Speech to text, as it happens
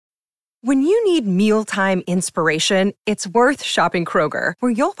When you need mealtime inspiration, it's worth shopping Kroger,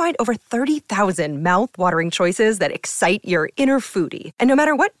 where you'll find over 30,000 mouth-watering choices that excite your inner foodie. And no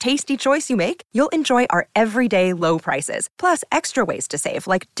matter what tasty choice you make, you'll enjoy our everyday low prices, plus extra ways to save,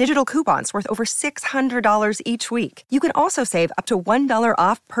 like digital coupons worth over $600 each week. You can also save up to $1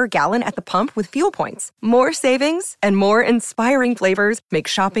 off per gallon at the pump with fuel points. More savings and more inspiring flavors make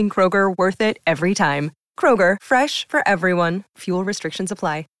shopping Kroger worth it every time. Kroger, fresh for everyone. Fuel restrictions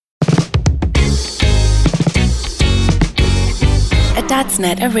apply. A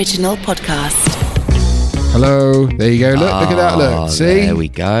Dadsnet original podcast. Hello, there you go. Look at that. Look, see? There we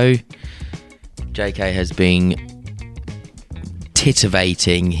go. JK has been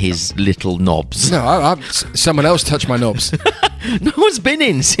titivating his little knobs. No, someone else touched my knobs. No one's been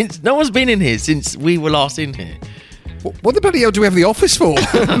in here since we were last in here. What the bloody hell do we have the office for?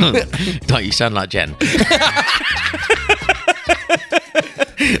 Don't you sound like Jen?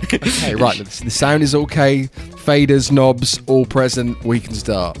 Okay, right. The sound is okay. Faders, knobs, all present. We can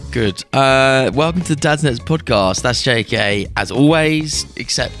start. Good. Welcome to the Dadsnet podcast. That's JK, as always,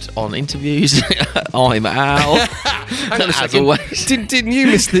 except on interviews. I'm Al. Hang on a as second. always. Didn't you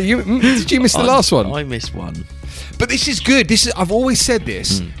miss did you miss the last one? I missed one. But this is good. I've always said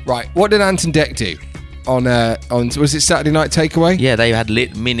this. Right. What did Ant and Dec do on was it Saturday Night Takeaway? Yeah, they had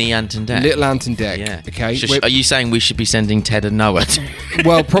mini Ant and Dec. Little Ant and Dec. Yeah. Okay. Are you saying we should be sending Ted and Noah?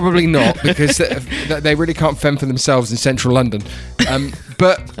 Well, probably not, because they really can't fend for themselves in central London.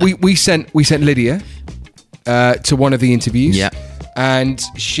 But we sent Lydia to one of the interviews. Yeah. And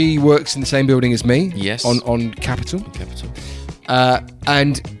she works in the same building as me. Yes. On Capital.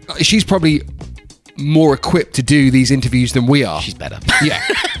 And she's probably more equipped to do these interviews than we are. She's better. Yeah.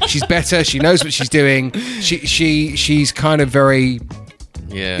 She's better. She knows what she's doing. She's kind of very,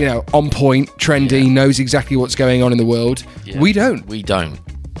 on point, trendy, knows exactly what's going on in the world. Yeah. We don't. We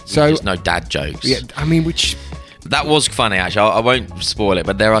So just know dad jokes. Yeah, I mean, that was funny, actually. I won't spoil it,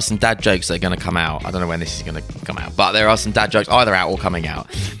 but there are some dad jokes that are going to come out. I don't know when this is going to come out, but there are some dad jokes either out or coming out.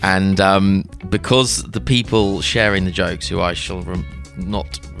 And because the people sharing the jokes, who I shall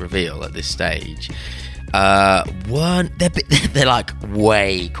not reveal at this stage, they're like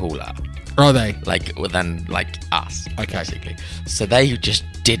way cooler. Are they? Like than like us, okay. Basically. So they just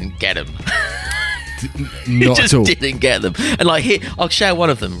didn't get them. Not just at all. Didn't get them. And like here, I'll share one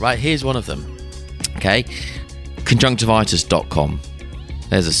of them. Right, here's one of them. Okay, conjunctivitis.com.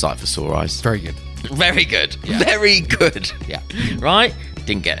 There's a site for sore eyes. Very good. Very good. Yeah. Very good. Yeah. Right?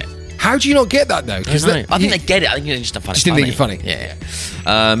 Didn't get it. How do you not get that though? I think they get it. I think they just find it didn't funny. think you're funny.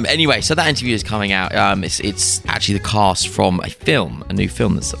 Yeah. Anyway, so that interview is coming out. It's actually the cast from a new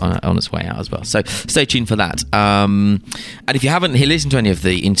film that's on its way out as well. So stay tuned for that. And if you haven't listened to any of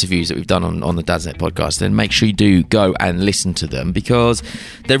the interviews that we've done on the Dadsnet podcast, then make sure you do go and listen to them, because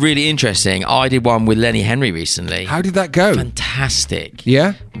they're really interesting. I did one with Lenny Henry recently. How did that go? Fantastic.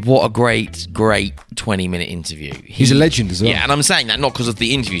 Yeah? What a great 20-minute interview. He's a legend as well. Yeah, and I'm saying that not because of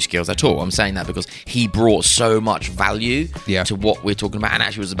the interview skills at all. I'm saying that because he brought so much value to what we're talking about. And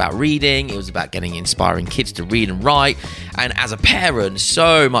actually, it was about reading. It was about getting inspiring kids to read and write. And as a parent,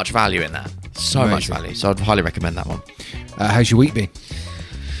 so much value in that. So Amazing. much value. So I'd highly recommend that one. How's your week been?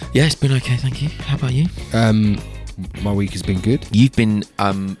 Yeah, it's been okay, thank you. How about you? My week has been good. You've been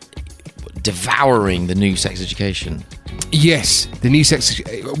devouring the new sex education. Yes, the new sex,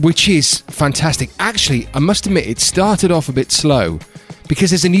 which is fantastic. Actually, I must admit, it started off a bit slow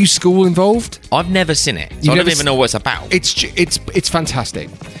because there's a new school involved. I've never seen it, so I don't even know what it's about. It's fantastic.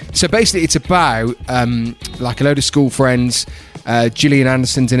 So basically, it's about like a load of school friends. Gillian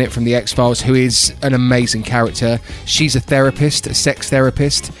Anderson's in it from The X-Files, who is an amazing character. She's a therapist, a sex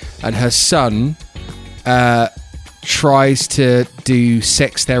therapist, and her son tries to do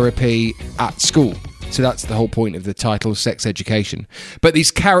sex therapy at school. So that's the whole point of the title, Sex Education. But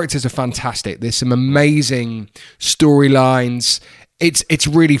these characters are fantastic. There's some amazing storylines. It's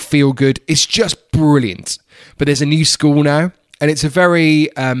really feel good. It's just brilliant. But there's a new school now, and it's a very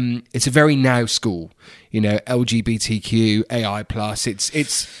now school. You know, LGBTQ, AI plus.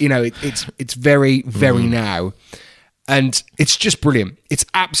 It's very now, and it's just brilliant. It's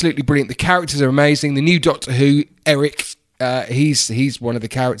absolutely brilliant. The characters are amazing. The new Doctor Who, Eric, he's one of the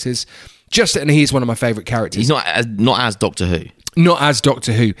characters. And he's one of my favourite characters. He's not as Doctor Who. Not as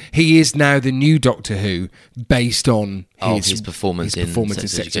Doctor Who. He is now the new Doctor Who, based on his performance in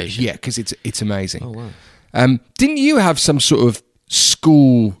Sex Education. Yeah, because it's amazing. Oh wow! Didn't you have some sort of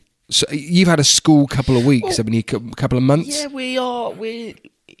school? So you've had a school couple of weeks, haven't you? Couple of months. Yeah, we are.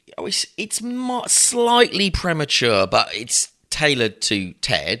 It's slightly premature, but it's tailored to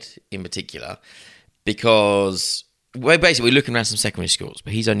Ted in particular, because Well, basically, we're looking around some secondary schools,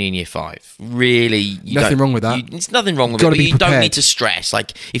 but he's only in year 5. Really, Nothing wrong with that. It's nothing wrong with it. Gotta But be you don't prepared. need to stress.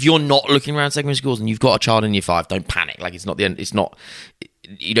 Like, if you're not looking around secondary schools and you've got a child in year 5, don't panic. Like, it's not the end. It's not.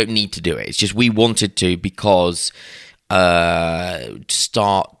 You don't need to do it. It's just we wanted to because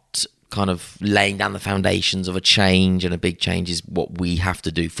start kind of laying down the foundations of a change, and a big change is what we have to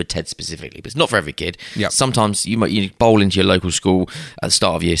do for Ted specifically, but it's not for every kid. Yep. Sometimes you bowl into your local school at the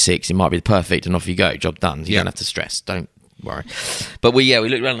start of year 6, it might be perfect, and off you go, job done. You don't have to stress, don't worry. But we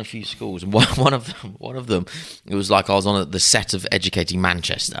looked around a few schools, and one of them it was like I was on the set of Educating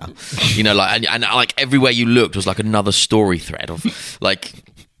Manchester, like and like everywhere you looked was like another story thread of like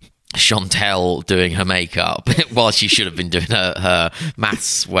Chantel doing her makeup while she should have been doing her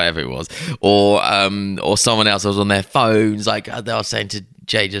maths, whatever it was, or someone else was on their phones. Like I was saying to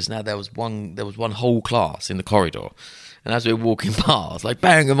Jay just now, there was one whole class in the corridor, and as we were walking past, like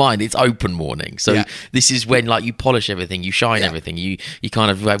bearing in mind it's open morning, so this is when like you polish everything, you shine everything, you kind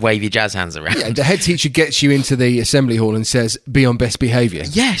of like, wave your jazz hands around. Yeah, the head teacher gets you into the assembly hall and says, "Be on best behaviour."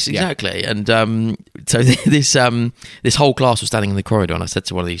 Yes, exactly. And so this whole class was standing in the corridor, and I said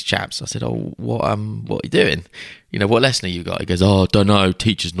to one of these chaps, I said, "Oh, what are you doing? What lesson have you got?" He goes, "Oh, don't know.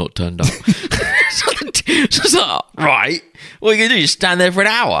 Teacher's not turned up." So I was like, right, what are you gonna do? Just stand there for an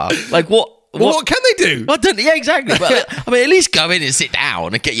hour? Like what? What can they do? I don't. Yeah, exactly. But I mean, at least go in and sit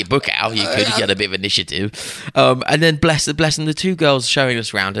down and get your book out. You could get a bit of initiative, and then bless them. The 2 girls showing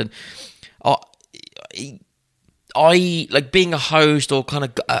us around, and I like being a host or kind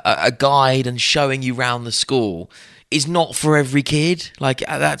of a guide and showing you around the school is not for every kid. Like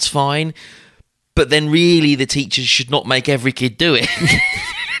that's fine, but then really the teachers should not make every kid do it.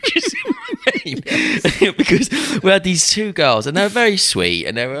 Because we had these 2 girls and they were very sweet,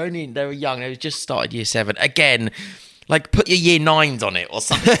 and they were young, they just started year 7 again. Like put your year 9s on it or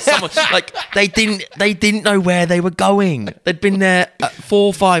something. Like they didn't know where they were going. They'd been there 4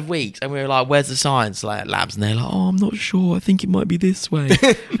 or 5 weeks, and we were like, "Where's the science labs?" And they're like, "Oh, I'm not sure. I think it might be this way."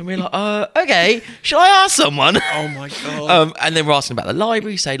 And we're like, "Okay, shall I ask someone?" Oh my god! And then we're asking about the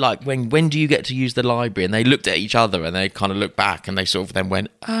library. Say like, when do you get to use the library? And they looked at each other and they kind of looked back, and they sort of then went,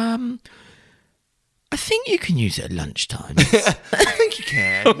 I think you can use it at lunchtime. I think you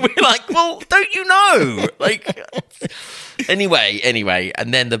can. We're like, well, don't you know? Like, anyway.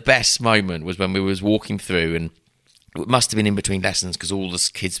 And then the best moment was when we was walking through, and it must have been in between lessons because all the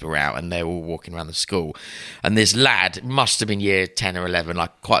kids were out and they were all walking around the school. And this lad, must have been year 10 or 11,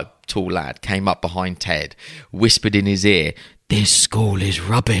 like quite a tall lad, came up behind Ted, whispered in his ear, "This school is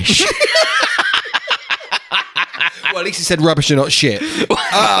rubbish." Well, at least he said rubbish and not shit.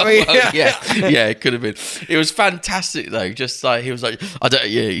 Yeah, it could have been. It was fantastic though. Just like he was like,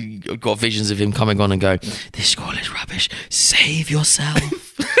 you got visions of him coming on and going, "This school is rubbish. Save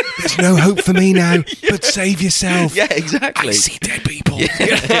yourself." There's no hope for me now, but save yourself. Yeah, exactly. I see dead people.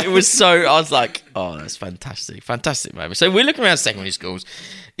 Yeah, it was so. I was like, "Oh, that's fantastic moment." So we're looking around secondary schools.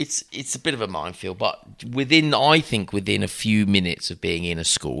 It's a bit of a minefield, but within a few minutes of being in a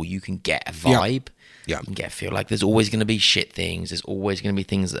school, you can get a vibe. Yeah. You can get a feel. Like there's always going to be shit things. There's always going to be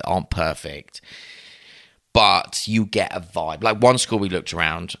things that aren't perfect. But you get a vibe. Like one school we looked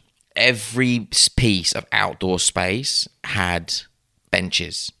around, every piece of outdoor space had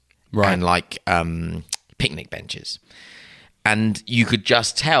benches. Right. And like picnic benches. And you could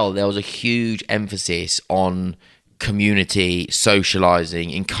just tell there was a huge emphasis on community,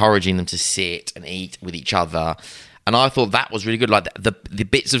 socialising, encouraging them to sit and eat with each other. And I thought that was really good. Like the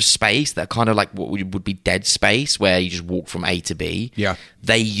bits of space that kind of like what would be dead space where you just walk from A to B. Yeah.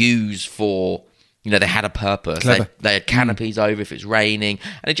 They use for, they had a purpose. They had canopies over if it's raining.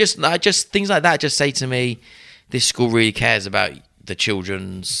 And I just things like that just say to me, this school really cares about the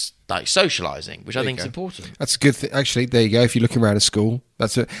children's like socialising, which I think is important. That's a good thing. Actually, there you go. If you're looking around a school,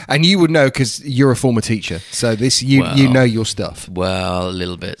 that's it. And you would know because you're a former teacher. So you know your stuff. Well,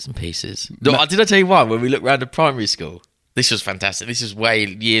 little bits and pieces. No, did I tell you why? When we looked around a primary school, this was fantastic. This was way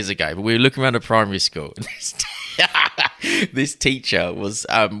years ago, but we were looking around a primary school. This teacher was,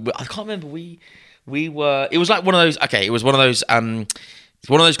 I can't remember. We were. It was like one of those. Okay, it was one of those. It's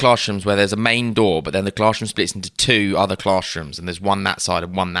one of those classrooms where there's a main door, but then the classroom splits into 2 other classrooms, and there's one that side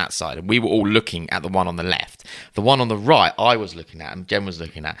and one that side. And we were all looking at the one on the left. The one on the right, I was looking at, and Jen was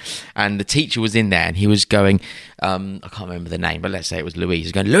looking at. And the teacher was in there, and he was going, I can't remember the name, but let's say it was Louise. He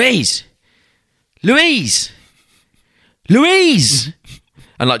was going, Louise!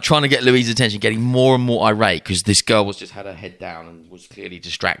 And like trying to get Louise's attention, getting more and more irate because this girl was just had her head down and was clearly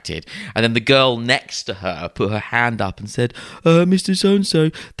distracted. And then the girl next to her put her hand up and said, "Mr.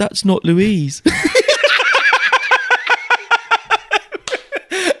 So-and-so, that's not Louise."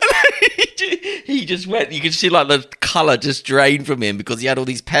 he just went. You could see like the colour just drain from him because he had all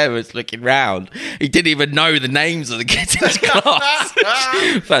these parents looking round. He didn't even know the names of the kids in his class.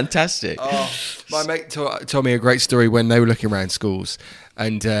 Fantastic. Oh, my mate told me a great story when they were looking around schools.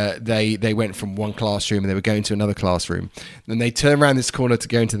 And they went from one classroom and they were going to another classroom. And they turned around this corner to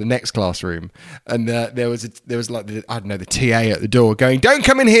go into the next classroom. And there was like the TA at the door going, "Don't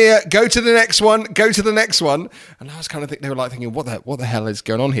come in here. Go to the next one. Go to the next one." And I was kind of they were like thinking, what the hell is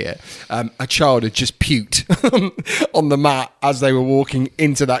going on here? A child had just puked on the mat as they were walking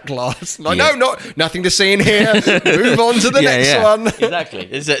into that class. Like, no, nothing to see in here. Move on to the next one. Exactly.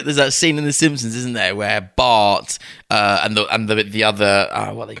 There's that scene in The Simpsons, isn't there, where Bart and the other.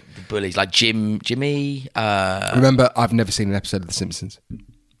 What are the bullies, like Jimmy? Remember, I've never seen an episode of The Simpsons.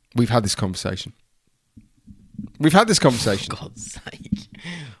 We've had this conversation. For God's sake.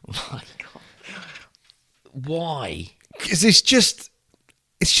 Oh my God. Why? Because it's just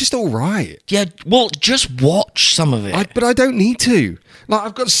all right. Yeah, well, just watch some of it. But I don't need to. Like,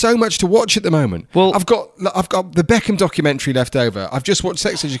 I've got so much to watch at the moment. Well, I've got the Beckham documentary left over. I've just watched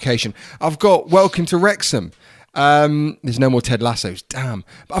Sex Education. I've got Welcome to Wrexham. There's no more Ted Lassos. Damn.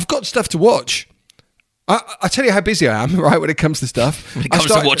 But I've got stuff to watch. I tell you how busy I am, right, when it comes to stuff. When it comes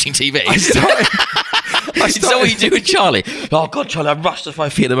to watching TV. Is that what you do with Charlie? Oh, God, Charlie, I'm rushed off my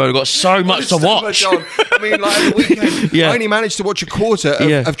feet at the moment. I've got so much to watch. I mean, like, over the weekend, I only managed to watch a quarter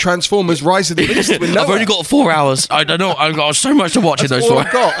of Transformers Rise of the Beast with Noah. I've only got 4 hours. I don't know. I've got so much to watch in those 4 hours.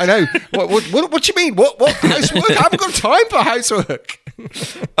 I've got. I know. What do you mean? What housework? I haven't got time for housework.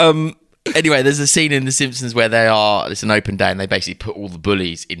 Anyway, there's a scene in The Simpsons where it's an open day and they basically put all the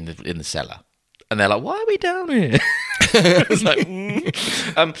bullies in the cellar. And they're like, "Why are we down here?" It's like,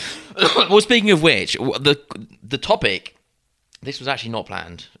 well, speaking of which, the topic, this was actually not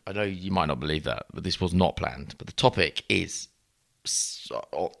planned. I know you might not believe that, but this was not planned. But the topic is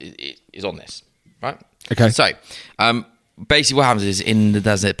on this, right? Okay. So, basically what happens is in the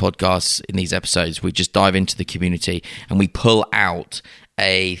Dad's Net podcast, in these episodes, we just dive into the community and we pull out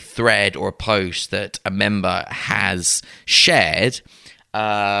a thread or a post that a member has shared,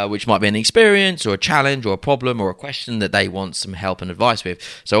 which might be an experience or a challenge or a problem or a question that they want some help and advice with.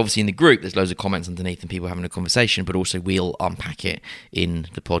 So obviously in the group, there's loads of comments underneath and people having a conversation, but also we'll unpack it in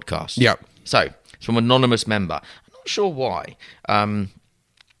the podcast. Yeah. So it's from an anonymous member. I'm not sure why.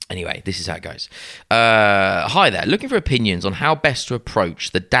 Anyway, this is how it goes. Hi there. Looking for opinions on how best to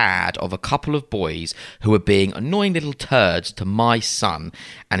approach the dad of a couple of boys who are being annoying little turds to my son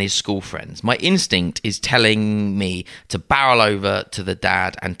and his school friends. My instinct is telling me to barrel over to the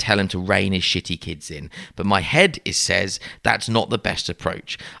dad and tell him to rein his shitty kids in. But my head says that's not the best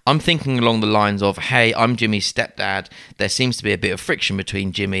approach. I'm thinking along the lines of, hey, I'm Jimmy's stepdad. There seems to be a bit of friction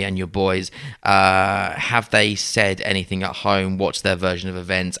between Jimmy and your boys. Have they said anything at home? What's their version of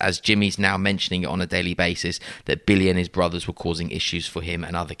events? As Jimmy's now mentioning it on a daily basis that Billy and his brothers were causing issues for him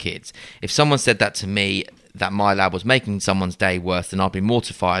and other kids. If someone said that to me, that my lad was making someone's day worse, then I'd be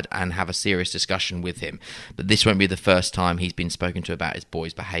mortified and have a serious discussion with him. But this won't be the first time he's been spoken to about his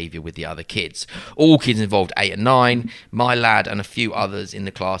boy's behaviour with the other kids. All kids involved 8 and 9. My lad and a few others in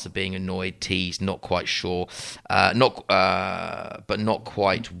the class are being annoyed, teased, not quite sure, but not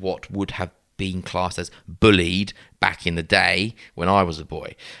quite what would have been classed as bullied back in the day when I was a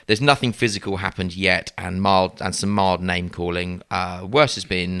boy. There's nothing physical happened yet, and some mild name calling. Worse has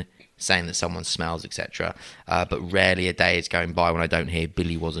been saying that someone smells, etc. But rarely a day is going by when I don't hear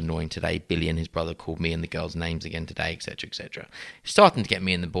Billy was annoying today. Billy and his brother called me and the girls' names again today, etc., etc. It's starting to get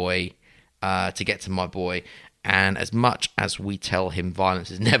me and the boy, to get to my boy. And as much as we tell him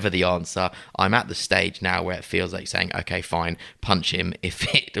violence is never the answer, I'm at the stage now where it feels like saying, okay, fine, punch him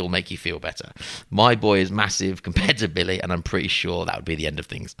if it'll make you feel better. My boy is massive compared to Billy, and I'm pretty sure that would be the end of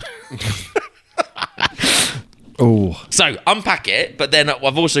things. Oh, so unpack it, but then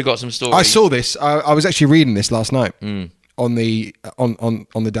I've also got some stories. I saw this. I was actually reading this last night on the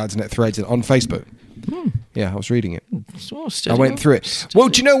Dad's Net threads and on Facebook. Yeah, I was reading it. I went through it. Well,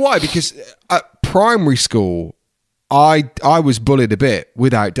 do you know why? Because at primary school, I was bullied a bit,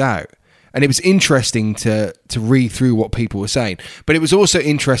 without doubt. And it was interesting to read through what people were saying. But it was also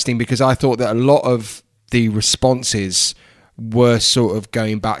interesting because I thought that a lot of the responses were sort of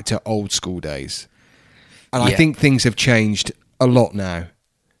going back to old school days. And I think things have changed a lot now.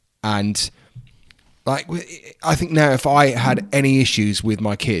 And like, I think now if I had any issues with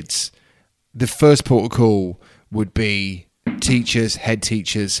my kids, the first port of call would be teachers, head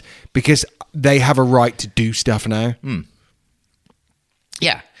teachers, because they have a right to do stuff now.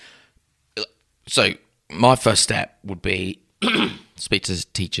 Yeah. So my first step would be speak to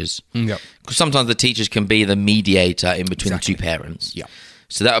teachers. Because sometimes the teachers can be the mediator in between the two parents. Yeah.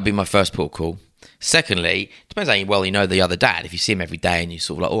 So that would be my first port of call. Secondly, it depends how well you know the other dad. If you see him every day and you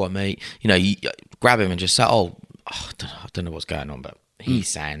sort of like, oh, mate, you grab him and just say, I don't know what's going on, but he's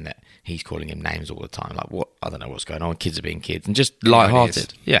saying that he's calling him names all the time. Like, what? I don't know what's going on. Kids are being kids, and just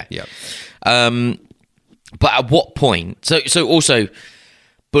lighthearted. Yeah. But at what point? So also,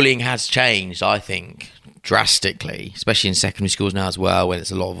 bullying has changed, I think, drastically, especially in secondary schools now as well, when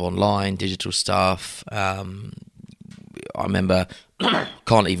it's a lot of online, digital stuff. I remember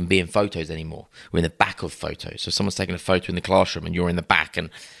can't even be in photos anymore. We're in the back of photos. So someone's taking a photo in the classroom and you're in the back, and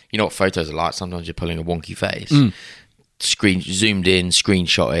you know what photos are like. Sometimes you're pulling a wonky face. Zoomed in,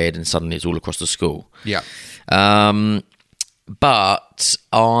 screenshotted, and suddenly it's all across the school. Yeah. But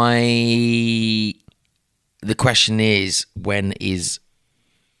the question is, when is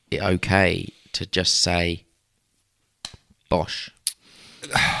it okay to just say, bosh?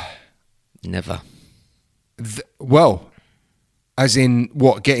 Never. Well, as in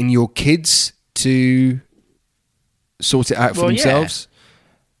what, getting your kids to sort it out for themselves?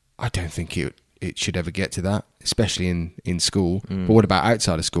 Yeah. I don't think it should ever get to that, especially in school. But what about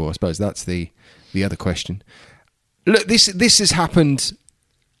outside of school? I suppose that's the other question. Look, this has happened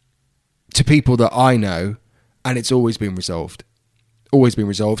to people that I know, and it's always been resolved. Always been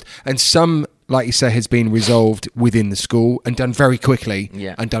resolved. And some, like you say, has been resolved within the school and done very quickly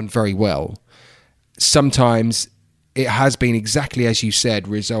and done very well. Sometimes it has been exactly as you said,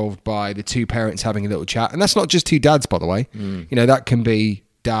 resolved by the two parents having a little chat. And that's not just two dads, by the way. You know, that can be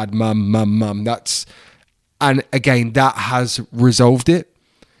dad, mum. And again, that has resolved it.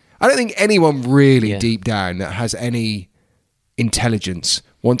 I don't think anyone really deep down that has any intelligence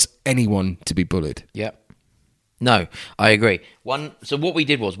wants anyone to be bullied. Yep. No, I agree. So what we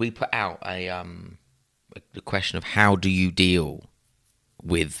did was we put out the question of how do you deal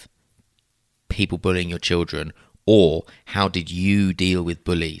with people bullying your children, or how did you deal with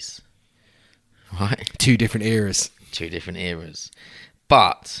bullies? Right? Two different eras.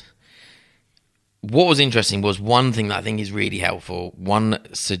 But what was interesting was one thing that I think is really helpful. One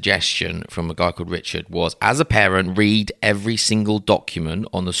suggestion from a guy called Richard was, as a parent, read every single document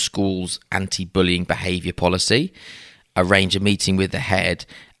on the school's anti-bullying behaviour policy, arrange a meeting with the head,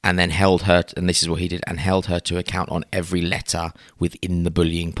 and then held her, and this is what he did, and held her to account on every letter within the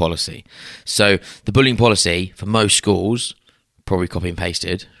bullying policy. So the bullying policy for most schools, probably copy and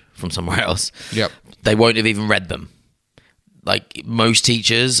pasted from somewhere else. Yep. They won't have even read them. Like most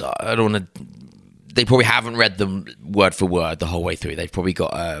teachers, they probably haven't read them word for word the whole way through. They've probably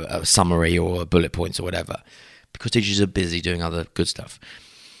got a summary or bullet points or whatever, because teachers are busy doing other good stuff.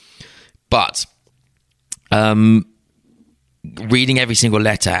 But reading every single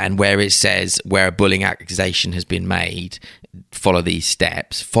letter, and where it says where a bullying accusation has been made, follow these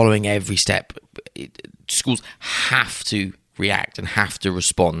steps. Following every step, schools have to react and have to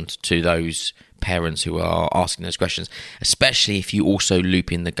respond to those parents who are asking those questions, especially if you also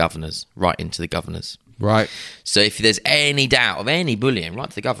loop in the governors, right into the governors. Right. So if there's any doubt of any bullying, right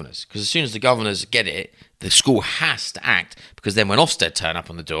to the governors, because as soon as the governors get it, the school has to act, because then when Ofsted turn up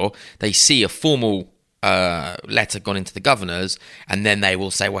on the door, they see a formal letter gone into the governors, and then they will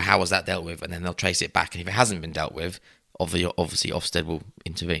say, well, how was that dealt with? And then they'll trace it back, and if it hasn't been dealt with, obviously Ofsted will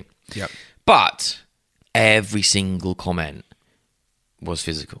intervene. Yep. But every single comment was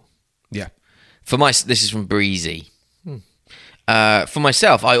physical. Yeah. This is from Breezy. For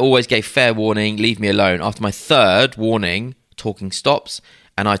myself, I always gave fair warning, leave me alone. After my third warning, talking stops,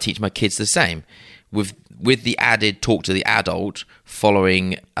 and I teach my kids the same. With the added talk to the adult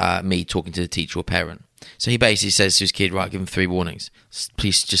following me talking to the teacher or parent. So he basically says to his kid, right, give him 3 warnings.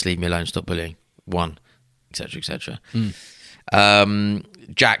 Please just leave me alone, stop bullying. 1, etc., etc.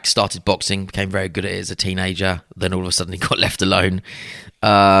 Jack started boxing, became very good at it as a teenager. Then all of a sudden he got left alone.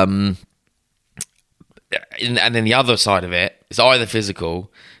 And then the other side of it is either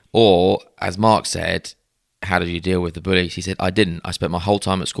physical or, as Mark said, how did you deal with the bullies? He said, I didn't. I spent my whole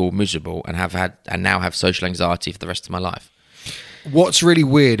time at school miserable and now have social anxiety for the rest of my life. What's really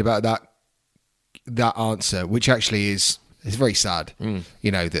weird about that answer, which actually is very sad,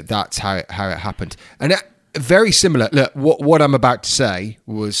 you know, that's how it happened. And very similar. Look, what I'm about to say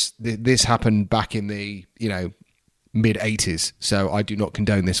was this happened back in the, mid 80s. So I do not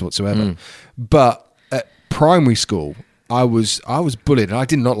condone this whatsoever. But at primary school, I was bullied, and I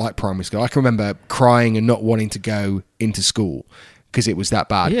did not like primary school. I can remember crying and not wanting to go into school because it was that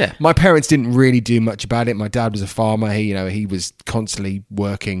bad. Yeah. My parents didn't really do much about it. My dad was a farmer. He was constantly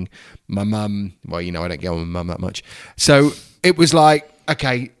working. My mum, I don't get on with mum that much. So it was like,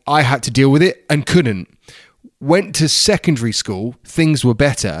 okay, I had to deal with it and couldn't. Went to secondary school, things were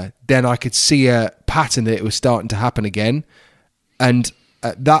better. Then I could see a pattern that it was starting to happen again. And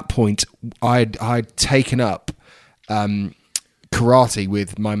at that point, I'd taken up karate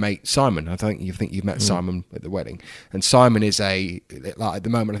with my mate Simon. I think you've met Simon at the wedding, and Simon is at the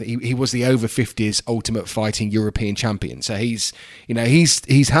moment, I think he was the over 50s Ultimate Fighting European champion. So he's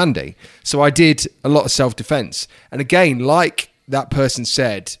handy. So I did a lot of self-defense, and again, like that person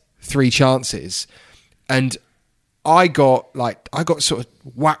said, 3 chances, and I got sort of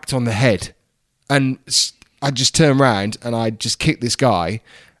whacked on the head, and I just turned around and I just kicked this guy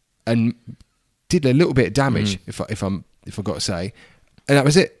and did a little bit of damage, if I've got to say, and that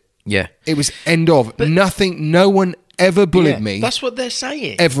was it. Yeah, it was end of. But no one ever bullied me. That's what they're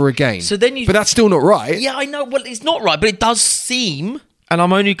saying. Ever again. So then but that's still not right. Yeah, I know. Well, it's not right, but it does seem, and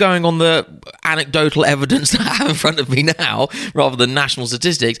I'm only going on the anecdotal evidence that I have in front of me now, rather than national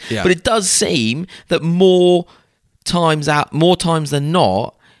statistics. Yeah. But it does seem that more times than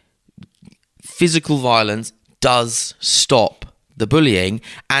not, physical violence does stop the bullying,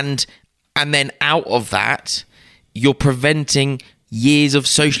 and then out of that, you're preventing years of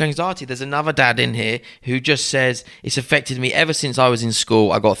social anxiety. There's another dad in here who just says, it's affected me ever since I was in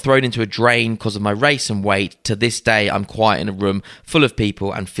school. I got thrown into a drain because of my race and weight. To this day, I'm quiet in a room full of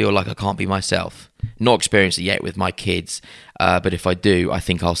people and feel like I can't be myself. Not experienced it yet with my kids, but if I do, I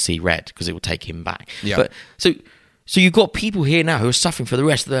think I'll see red because it will take him back. Yeah. But so you've got people here now who are suffering for the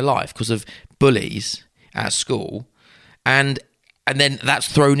rest of their life because of bullies at school, and then that's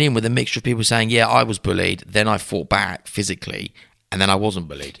thrown in with a mixture of people saying, yeah, I was bullied, then I fought back physically, and then I wasn't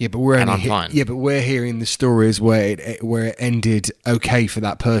bullied. Yeah, but we're fine. Yeah, but we're hearing the stories where it ended okay for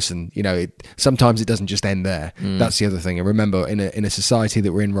that person. You know, sometimes it doesn't just end there. That's the other thing. And remember, in a society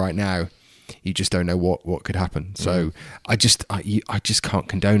that we're in right now, you just don't know what could happen. So I just can't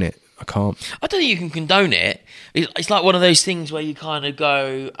condone it. I can't. I don't think you can condone it. It's like one of those things where you kind of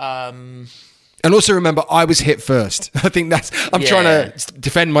go. And also remember, I was hit first. I think I'm trying to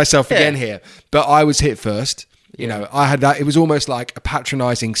defend myself again here, but I was hit first. You know, I had that. It was almost like a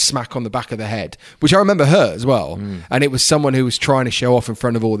patronising smack on the back of the head, which I remember hurt as well. And it was someone who was trying to show off in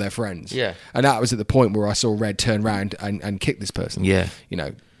front of all their friends. Yeah. And that was at the point where I saw Red turn around and kick this person. Yeah. You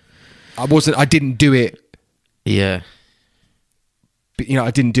know, I didn't do it. Yeah. But, you know,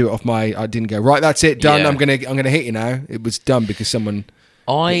 I didn't do it I didn't go, right, that's it, done. Yeah. I'm gonna hit you now. It was done because someone.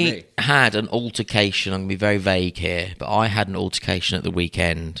 I had an altercation. I'm going to be very vague here, but I had an altercation at the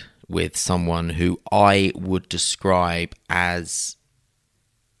weekend with someone who I would describe as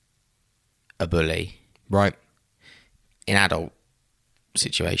a bully. Right. In adult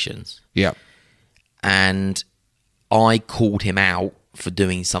situations. Yeah. And I called him out for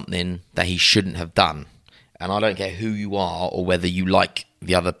doing something that he shouldn't have done. And I don't care who you are or whether you like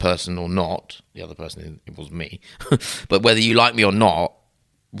the other person or not. The other person, it was me. But whether you like me or not,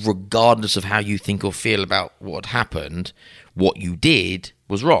 regardless of how you think or feel about what had happened, what you did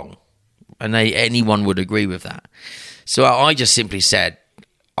was wrong. And anyone would agree with that. So I just simply said,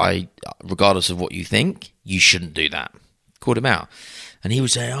 regardless of what you think, you shouldn't do that. Called him out. And he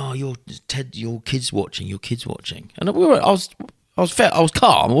would say, oh, Ted, your kid's watching. And I was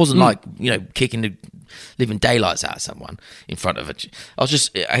calm. I wasn't like, kicking the living daylights out of someone in front of it. I was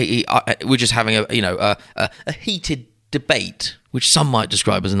just, we're just having a heated debate, which some might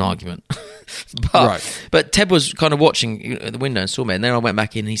describe as an argument. But Ted was kind of watching at the window and saw me, and then I went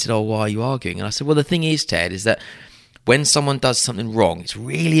back in and he said, oh, why are you arguing? And I said, well, the thing is, Ted, is that when someone does something wrong, it's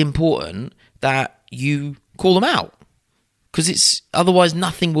really important that you call them out, because otherwise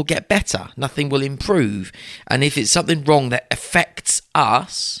nothing will get better, nothing will improve. And if it's something wrong that affects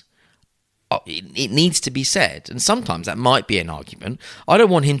us, it needs to be said. And sometimes that might be an argument. I don't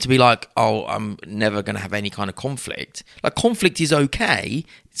want him to be like, oh, I'm never going to have any kind of conflict. Like, conflict is okay.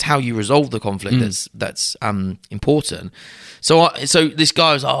 It's how you resolve the conflict that's important. So this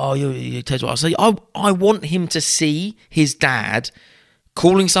guy was, oh, you Ted. I say, I want him to see his dad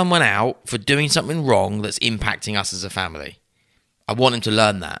calling someone out for doing something wrong that's impacting us as a family. I want him to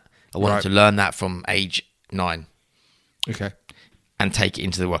learn that. I want him to learn that from age 9. Okay. And take it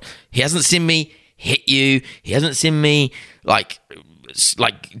into the world. He hasn't seen me hit you. He hasn't seen me like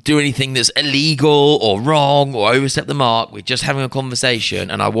do anything that's illegal or wrong or overstep the mark. We're just having a conversation,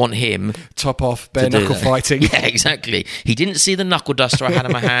 and I want him top off bare knuckle fighting. Yeah, exactly. He didn't see the knuckle duster I had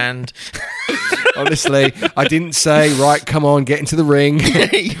in my hand. Honestly, I didn't say, right, come on, get into the ring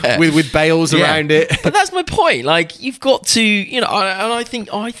with bales around it. But that's my point. Like, you've got to, and I think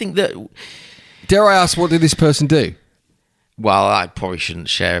that. Dare I ask, what did this person do? Well, I probably shouldn't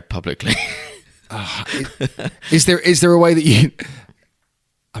share publicly. Is there a way that you?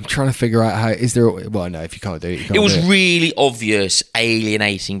 I'm trying to figure out how. Is there? Well, no. If you can't do it, you can't. It was really obvious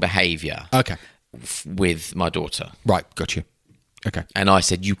alienating behaviour. Okay. With my daughter. Right, got you. Okay. And I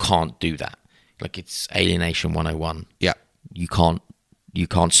said, you can't do that. Like, it's alienation 101. Yeah. You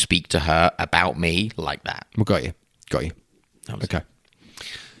can't speak to her about me like that. Well, got you. That was Okay.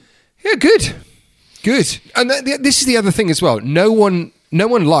 Yeah, good. And this is the other thing as well. No one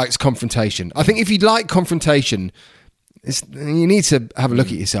likes confrontation. I think if you like confrontation, you need to have a look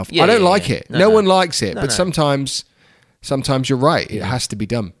at yourself. Yeah, I don't yeah, like yeah. it. No, No no. one likes it. No, but no. sometimes you're right. It has to be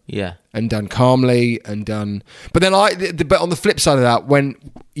done. Yeah. And done calmly and done. But then but on the flip side of that, when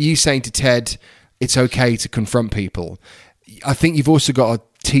you saying to Ted, it's okay to confront people, I think you've also got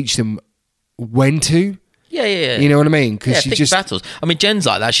to teach them when to. Yeah. You know what I mean? Because you pick just battles. I mean, Jen's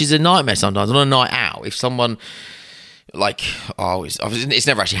like that. She's a nightmare sometimes. On a night out, if someone it's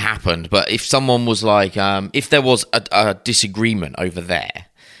never actually happened, but if someone was like, if there was a disagreement over there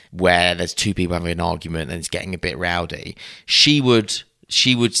where there's two people having an argument and it's getting a bit rowdy, she would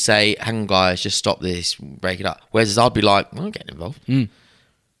say, "Hang on, guys, just stop this, break it up." Whereas I'd be like, "I'm not getting involved,"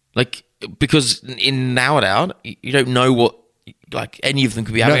 like, because in nowadays you don't know what. Like, any of them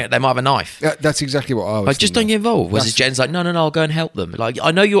could be having it. They might have a knife. Yeah, that's exactly what I was Like, just don't thinking. get involved. Whereas Jen's like, no, I'll go and help them. Like,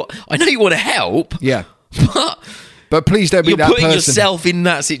 I know you want to help. Yeah. But But please don't be you're that putting person. yourself in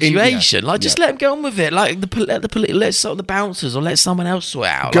that situation. yeah, Like, just let them get on with it. Like, let some of the bouncers or let someone else sort it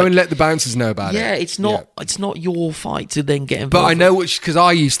out. Go Like, and let the bouncers know about it. yeah, it's not your fight to then get involved. But I know because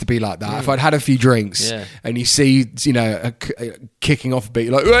I used to be like that. If I'd had a few drinks and you see, a kicking off a bit,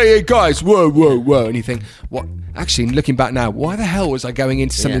 you're like, hey guys, whoa. And you think, what? Actually, looking back now, why the hell was I going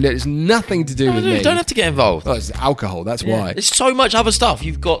into something that has nothing to do with me? You don't have to get involved. Oh, it's alcohol, that's Yeah. why. There's so much other stuff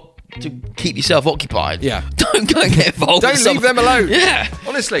you've got to keep yourself occupied. Yeah. Don't go and get involved. Don't with leave them alone. Yeah.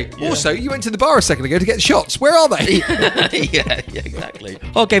 Honestly. Also, you went to the bar a second ago to get shots. Where are they? yeah, exactly.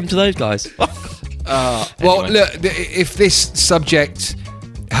 I gave them to those guys. Well, look, if this subject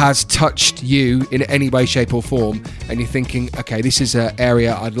has touched you in any way, shape or form, and you're thinking, okay, this is an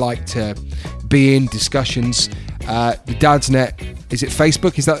area I'd like to be in, discussions, the Dad's Net, is it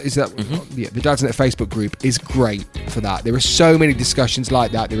Facebook? Is that yeah, the Dad's Net Facebook group is great for that. There are so many discussions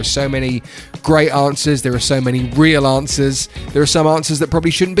like that. There are so many great answers. There are so many real answers. There are some answers that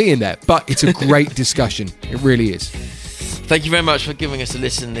probably shouldn't be in there, but it's a great discussion. It really is. Thank you very much for giving us a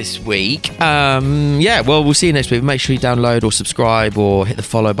listen this week. We'll see you next week. Make sure you download or subscribe or hit the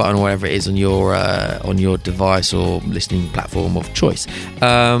follow button or whatever it is on your device or listening platform of choice.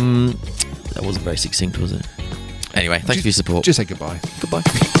 That wasn't very succinct, was it? Anyway, thanks for your support. Just say goodbye. Goodbye.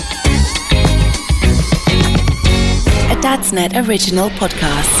 A Dad's Net original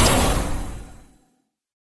podcast.